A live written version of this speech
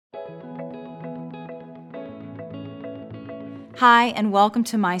Hi, and welcome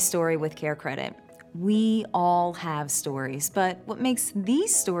to My Story with Care Credit. We all have stories, but what makes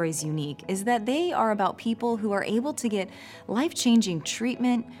these stories unique is that they are about people who are able to get life-changing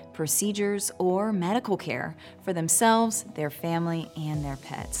treatment, procedures, or medical care for themselves, their family, and their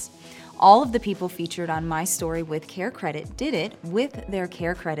pets. All of the people featured on My Story with Care Credit did it with their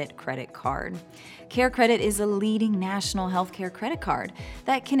Care Credit credit card. Care Credit is a leading national healthcare credit card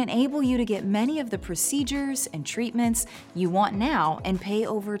that can enable you to get many of the procedures and treatments you want now and pay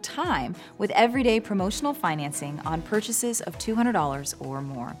over time with everyday promotional financing on purchases of $200 or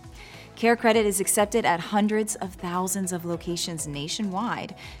more. Care Credit is accepted at hundreds of thousands of locations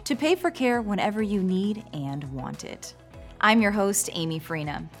nationwide to pay for care whenever you need and want it. I'm your host, Amy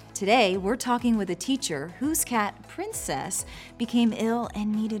Farina. Today, we're talking with a teacher whose cat, Princess, became ill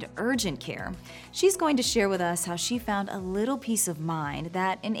and needed urgent care. She's going to share with us how she found a little peace of mind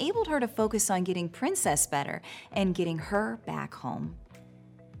that enabled her to focus on getting Princess better and getting her back home.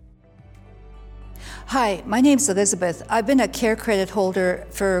 Hi, my name's Elizabeth. I've been a Care Credit holder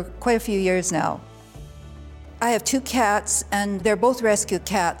for quite a few years now. I have two cats, and they're both rescue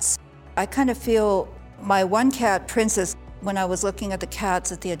cats. I kind of feel my one cat, Princess, when I was looking at the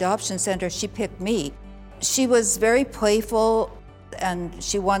cats at the adoption center, she picked me. She was very playful, and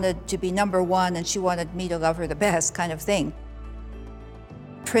she wanted to be number one, and she wanted me to love her the best, kind of thing.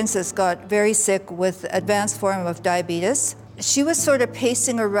 Princess got very sick with advanced form of diabetes. She was sort of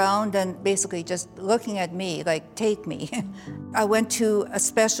pacing around and basically just looking at me like, take me. I went to a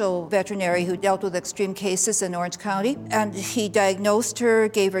special veterinary who dealt with extreme cases in Orange County, and he diagnosed her,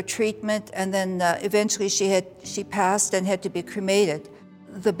 gave her treatment, and then eventually she passed and had to be cremated.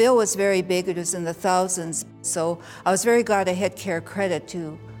 The bill was very big, it was in the thousands, so I was very glad I had Care Credit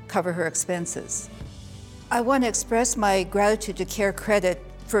to cover her expenses. I want to express my gratitude to Care Credit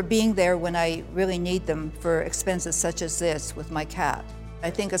for being there when I really need them for expenses such as this with my cat. I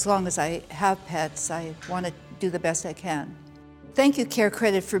think as long as I have pets, I want to do the best I can. Thank you, Care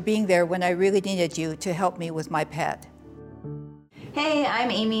Credit, for being there when I really needed you to help me with my pet. Hey, I'm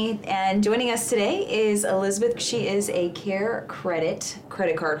Amy, and joining us today is Elizabeth. She is a Care Credit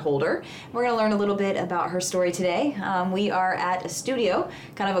credit card holder. We're going to learn a little bit about her story today. We are at a studio,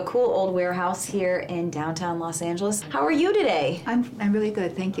 kind of a cool old warehouse here in downtown Los Angeles. How are you today? I'm really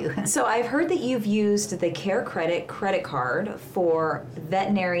good, thank you. So I've heard that you've used the Care Credit credit card for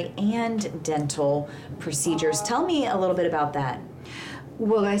veterinary and dental procedures. Tell me a little bit about that.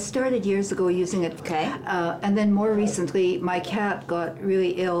 Well, I started years ago using it, Okay. And then more recently, my cat got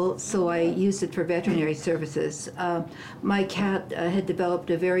really ill, so I used it for veterinary services. My cat had developed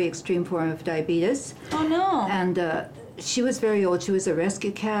a very extreme form of diabetes. Oh, no. And she was very old. She was a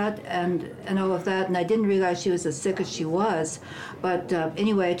rescue cat and all of that, and I didn't realize she was as sick as she was. But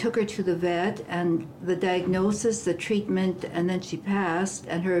anyway, I took her to the vet, and the diagnosis, the treatment, and then she passed,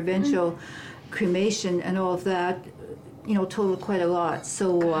 and her eventual cremation and all of that, totaled quite a lot.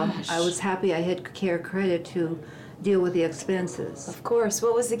 So I was happy I had Care Credit to deal with the expenses. Of course.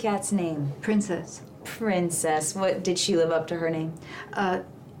 What was the cat's name? Princess. Princess. What did she live up to her name?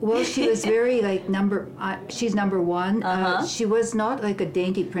 Well, she was very she's number one. Uh-huh. She was not like a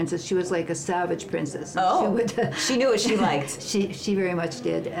dainty princess. She was like a savage princess. Oh, she knew what she liked. She very much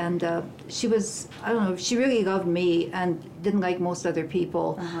did. And she was, I don't know, she really loved me and didn't like most other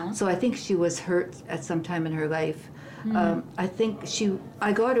people. Uh-huh. So I think she was hurt at some time in her life. I think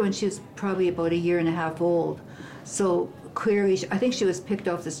I got her when she was probably about a year and a half old. So clearly, I think she was picked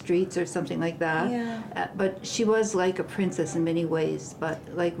off the streets or something like that. Yeah. But she was like a princess in many ways, but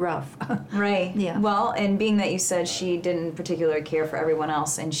like rough. Right. Yeah. Well, and being that you said she didn't particularly care for everyone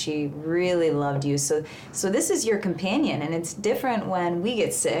else and she really loved you. So this is your companion, and it's different when we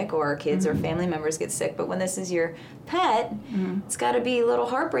get sick or kids or family members get sick, but when this is your pet, it's got to be a little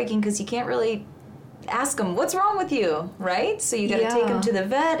heartbreaking because you can't really ask them, what's wrong with you, right? So you got to take them to the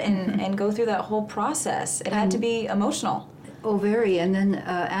vet and go through that whole process. It had to be emotional. Oh, very. And then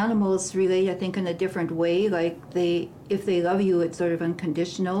animals relate, I think, in a different way. Like if they love you, it's sort of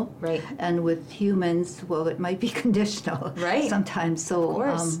unconditional. Right. And with humans, well, it might be conditional. Right. Sometimes. So, of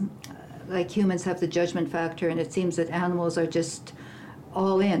course. Like humans have the judgment factor, and it seems that animals are just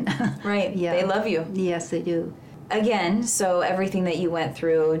all in. Right. Yeah. They love you. Yes, they do. Again, so everything that you went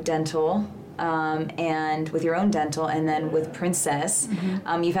through, dental, and with your own dental, and then with Princess.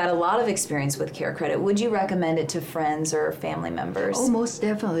 You've had a lot of experience with Care Credit. Would you recommend it to friends or family members? Oh, most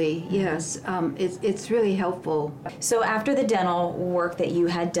definitely, yes. It's really helpful. So after the dental work that you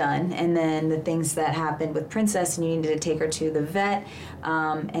had done, and then the things that happened with Princess, and you needed to take her to the vet,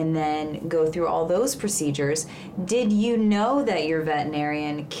 and then go through all those procedures, did you know that your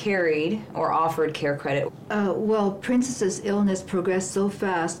veterinarian carried or offered Care Credit? Well, Princess's illness progressed so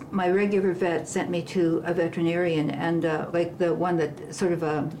fast, my regular vet sent me to a veterinarian, and like the one that sort of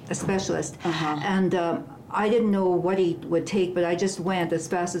a specialist. And I didn't know what he would take, but I just went as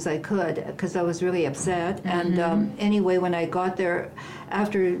fast as I could because I was really upset. And anyway, when I got there,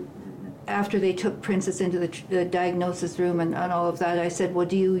 after they took Princess into the diagnosis room and all of that, I said, well,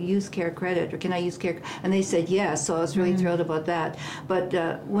 do you use Care Credit, or can I use Care? And they said yes, so I was really thrilled about that. But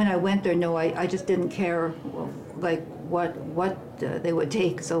when I went there, no, I just didn't care, like, what they would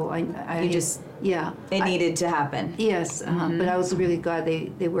take. So it needed to happen. Yes, but I was really glad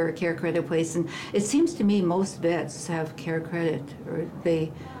they were a Care Credit place. And it seems to me most vets have Care Credit, or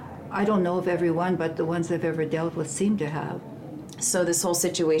I don't know of everyone, but the ones I've ever dealt with seem to have. So this whole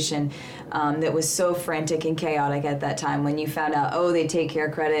situation that was so frantic and chaotic at that time, when you found out, oh, they take Care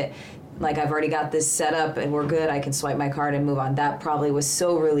Credit, like, I've already got this set up and we're good, I can swipe my card and move on, that probably was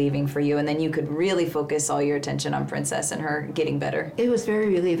so relieving for you, and then you could really focus all your attention on Princess and her getting better. It was very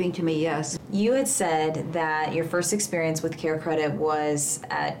relieving to me, yes. You had said that your first experience with Care Credit was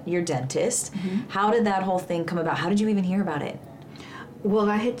at your dentist. How did that whole thing come about? How did you even hear about it?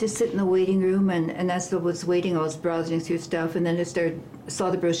 Well, I had to sit in the waiting room, and as I was waiting, I was browsing through stuff, and then I saw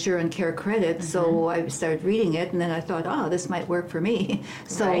the brochure on Care Credit, so I started reading it, and then I thought, oh, this might work for me.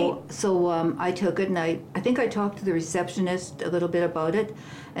 So I took it, and I think I talked to the receptionist a little bit about it,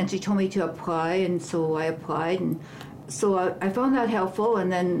 and she told me to apply, and so I applied, and so I found that helpful.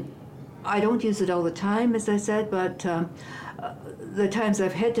 And then I don't use it all the time, as I said, but the times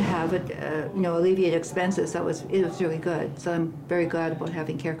I've had to have it, alleviate expenses, it was really good. So I'm very glad about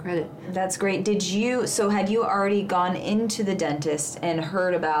having Care Credit. That's great. Had you already gone into the dentist and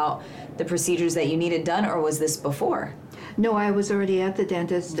heard about the procedures that you needed done, or was this before? No, I was already at the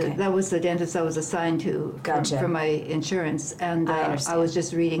dentist. Okay. That was the dentist I was assigned to for my insurance, and I was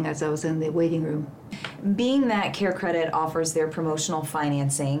just reading as I was in the waiting room. Being that Care Credit offers their promotional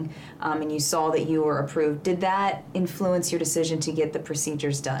financing, and you saw that you were approved, did that influence your decision to get the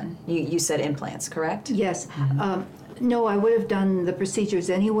procedures done? You said implants, correct? Yes. No, I would have done the procedures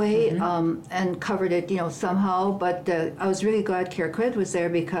anyway, and covered it, somehow. But I was really glad Care Credit was there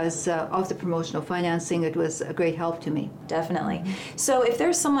because of the promotional financing. It was a great help to me. Definitely. So if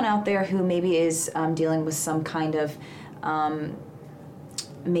there's someone out there who maybe is dealing with some kind of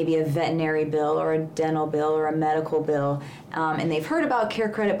maybe a veterinary bill or a dental bill or a medical bill, and they've heard about Care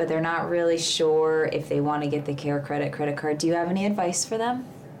Credit, but they're not really sure if they want to get the Care Credit credit card, do you have any advice for them?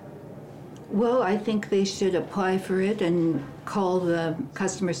 Well, I think they should apply for it and call the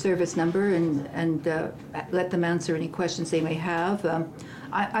customer service number and let them answer any questions they may have.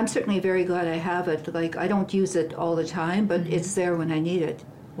 I'm certainly very glad I have it. Like, I don't use it all the time, but it's there when I need it.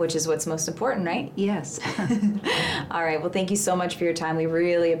 Which is what's most important, right? Yes. All right. Well, thank you so much for your time. We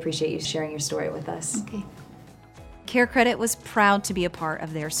really appreciate you sharing your story with us. Okay. Care Credit was proud to be a part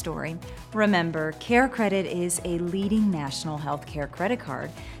of their story. Remember, Care Credit is a leading national healthcare credit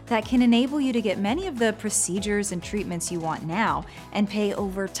card that can enable you to get many of the procedures and treatments you want now and pay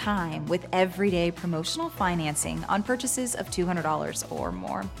over time with everyday promotional financing on purchases of $200 or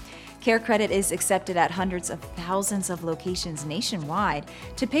more. Care Credit is accepted at hundreds of thousands of locations nationwide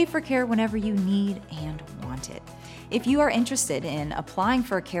to pay for care whenever you need and want it. If you are interested in applying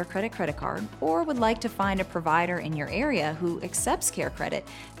for a Care Credit credit card or would like to find a provider in your area who accepts Care Credit,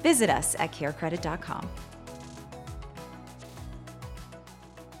 visit us at carecredit.com.